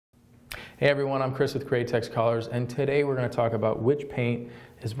Hey everyone, I'm Chris with Createx Colors, and today we're going to talk about which paint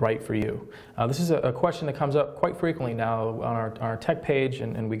is right for you. This is a question that comes up quite frequently now on our tech page,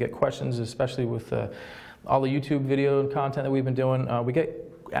 and we get questions, especially with all the YouTube video and content that we've been doing. We get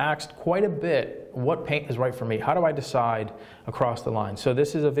asked quite a bit, what paint is right for me? How do I decide across the line? So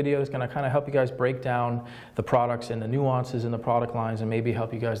this is a video that's going to kind of help you guys break down the products and the nuances in the product lines and maybe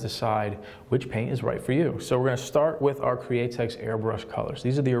help you guys decide which paint is right for you. So we're going to start with our Createx Airbrush colors.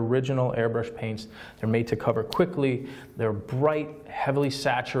 These are the original airbrush paints. They're made to cover quickly. They're bright, heavily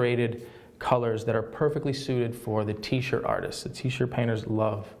saturated colors that are perfectly suited for the t-shirt artists. The t-shirt painters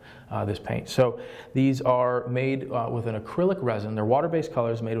love this paint. So these are made with an acrylic resin. They're water-based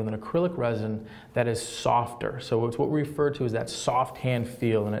colors made with an acrylic resin that is softer. So it's what we refer to as that soft hand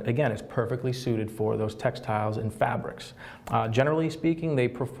feel, and again, it's perfectly suited for those textiles and fabrics. Generally speaking, they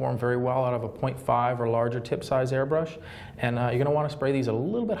perform very well out of a 0.5 or larger tip size airbrush, and you're going to want to spray these a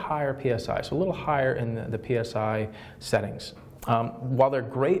little bit higher PSI, so a little higher in the PSI settings. While they're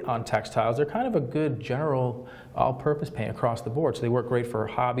great on textiles, they're kind of a good general all-purpose paint across the board. So they work great for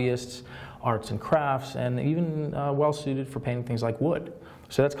hobbyists, arts and crafts, and even well suited for painting things like wood.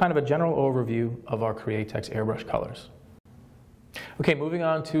 So that's kind of a general overview of our Createx airbrush colors. Okay, moving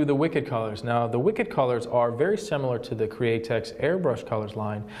on to the Wicked colors. Now, the Wicked colors are very similar to the Createx Airbrush colors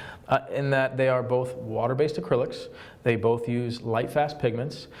line in that they are both water-based acrylics. They both use light, fast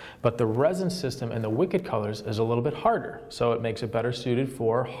pigments, but the resin system in the Wicked colors is a little bit harder, so it makes it better suited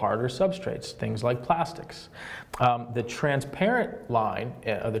for harder substrates, things like plastics. The transparent line,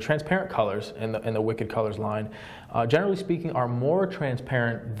 the transparent colors in the Wicked colors line, generally speaking, are more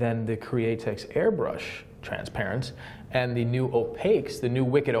transparent than the Createx Airbrush transparents, and the new opaques, the new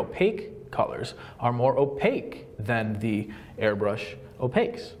Wicked opaque colors, are more opaque than the airbrush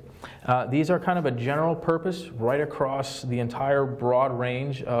opaques. These are kind of a general purpose right across the entire broad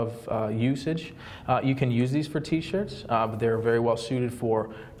range of usage. You can use these for t-shirts, but they're very well suited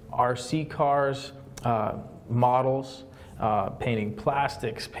for RC cars, models, painting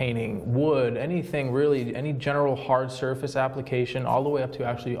plastics, painting wood, anything really, any general hard surface application, all the way up to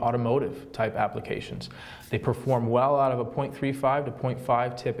actually automotive type applications. They perform well out of a 0.35 to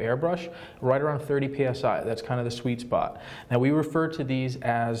 0.5 tip airbrush, right around 30 PSI. That's kind of the sweet spot. Now we refer to these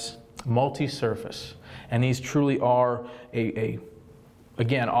as multi-surface, and these truly are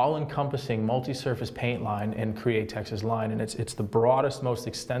again, all-encompassing multi-surface paint line in Createx's line, and it's the broadest, most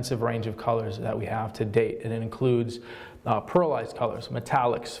extensive range of colors that we have to date, and it includes pearlized colors,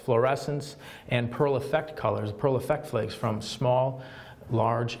 metallics, fluorescents, and pearl effect colors, pearl effect flakes from small,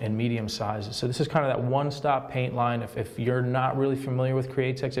 large, and medium sizes. So this is kind of that one-stop paint line. If you're not really familiar with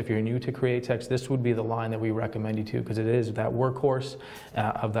Createx, if you're new to Createx, this would be the line that we recommend you to, because it is that workhorse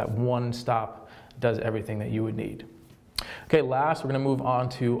of that one-stop, does everything that you would need. Okay, last we're going to move on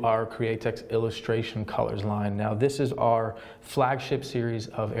to our Createx Illustration Colors line. Now this is our flagship series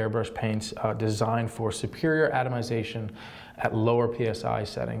of airbrush paints designed for superior atomization at lower PSI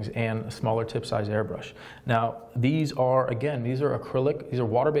settings and smaller tip size airbrush. Now these are, again, these are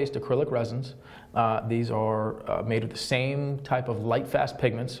water-based acrylic resins. These are made with the same type of light fast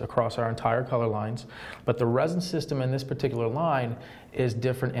pigments across our entire color lines, but the resin system in this particular line is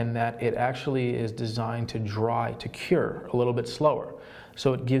different in that it actually is designed to dry, to cure a little bit slower.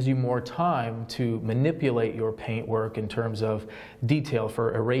 So it gives you more time to manipulate your paint work in terms of detail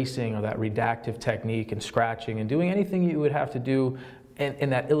for erasing or that redactive technique and scratching and doing anything you would have to do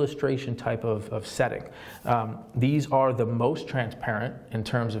in that illustration type of setting. These are the most transparent in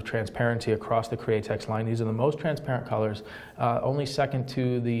terms of transparency across the Createx line. These are the most transparent colors, only second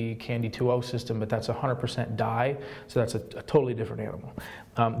to the Candy 2.0 system, but that's 100% dye, so that's a totally different animal.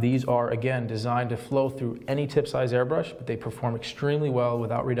 These are, again, designed to flow through any tip size airbrush, but they perform extremely well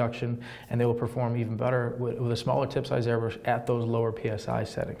without reduction, and they will perform even better with a smaller tip size airbrush at those lower PSI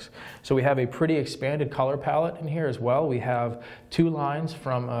settings. So we have a pretty expanded color palette in here as well. We have two lines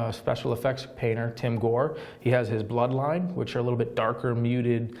from a special effects painter, Tim Gore. He has his Blood line, which are a little bit darker,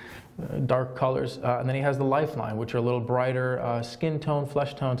 muted, dark colors, and then he has the Lifeline, which are a little brighter skin tone,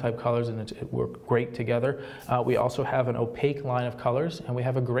 flesh tone type colors, and it work great together. We also have an opaque line of colors, and we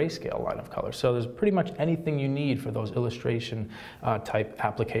have a grayscale line of colors. So there's pretty much anything you need for those illustration type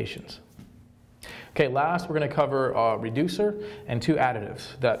applications. Okay, last we're going to cover a reducer and two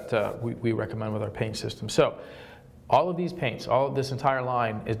additives that we recommend with our paint system. So all of these paints, all of this entire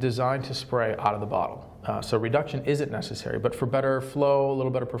line is designed to spray out of the bottle. So reduction isn't necessary, but for better flow, a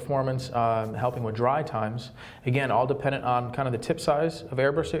little better performance, helping with dry times, again, all dependent on kind of the tip size of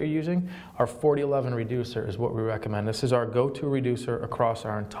airbrush that you're using, our 4011 reducer is what we recommend. This is our go-to reducer across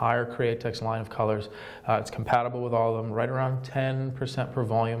our entire Createx line of colors. It's compatible with all of them, right around 10% per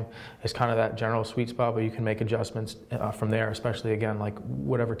volume is kind of that general sweet spot, but you can make adjustments from there, especially again, like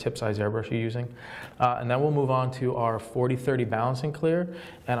whatever tip size airbrush you're using. And then we'll move on to our 4030 balancing clear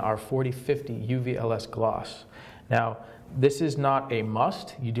and our 4050 UV-LS gloss. Now, this is not a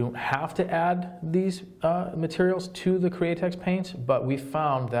must. You don't have to add these materials to the Createx paints, but we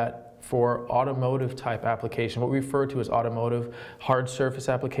found that for automotive type application, what we refer to as automotive hard surface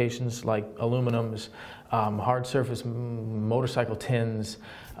applications like aluminums, hard surface motorcycle tins,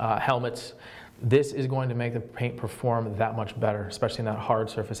 helmets, this is going to make the paint perform that much better, especially in that hard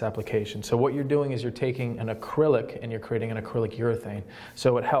surface application. So what you're doing is you're taking an acrylic and you're creating an acrylic urethane.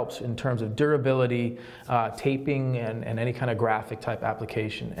 So it helps in terms of durability, taping, and any kind of graphic type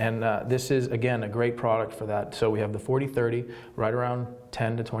application. And this is, again, a great product for that. So we have the 4030, right around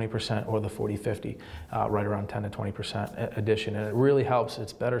 10 to 20%, or the 4050, right around 10 to 20% addition. And it really helps.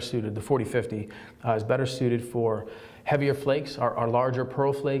 It's better suited. The 4050 is better suited for heavier flakes, our larger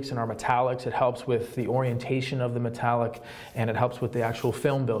pearl flakes and our metallics. It helps with the orientation of the metallic, and it helps with the actual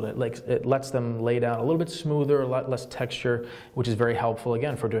film build. It lets them lay down a little bit smoother, a lot less texture, which is very helpful,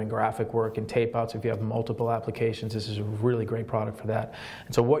 again, for doing graphic work and tape outs. If you have multiple applications, this is a really great product for that.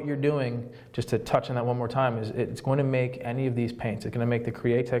 And so what you're doing, just to touch on that one more time, is it's going to make any of these paints, it's going to make the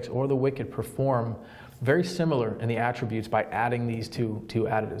Createx or the Wicked perform very similar in the attributes by adding these two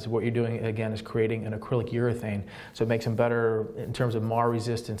additives. What you're doing, again, is creating an acrylic urethane, so it makes them better in terms of mar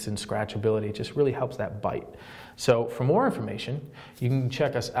resistance and scratchability. It just really helps that bite. So for more information, you can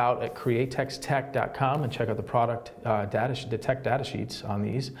check us out at creatextech.com and check out the product the tech data sheets on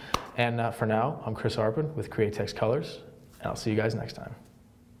these. And for now, I'm Chris Arpin with Createx Colors, and I'll see you guys next time.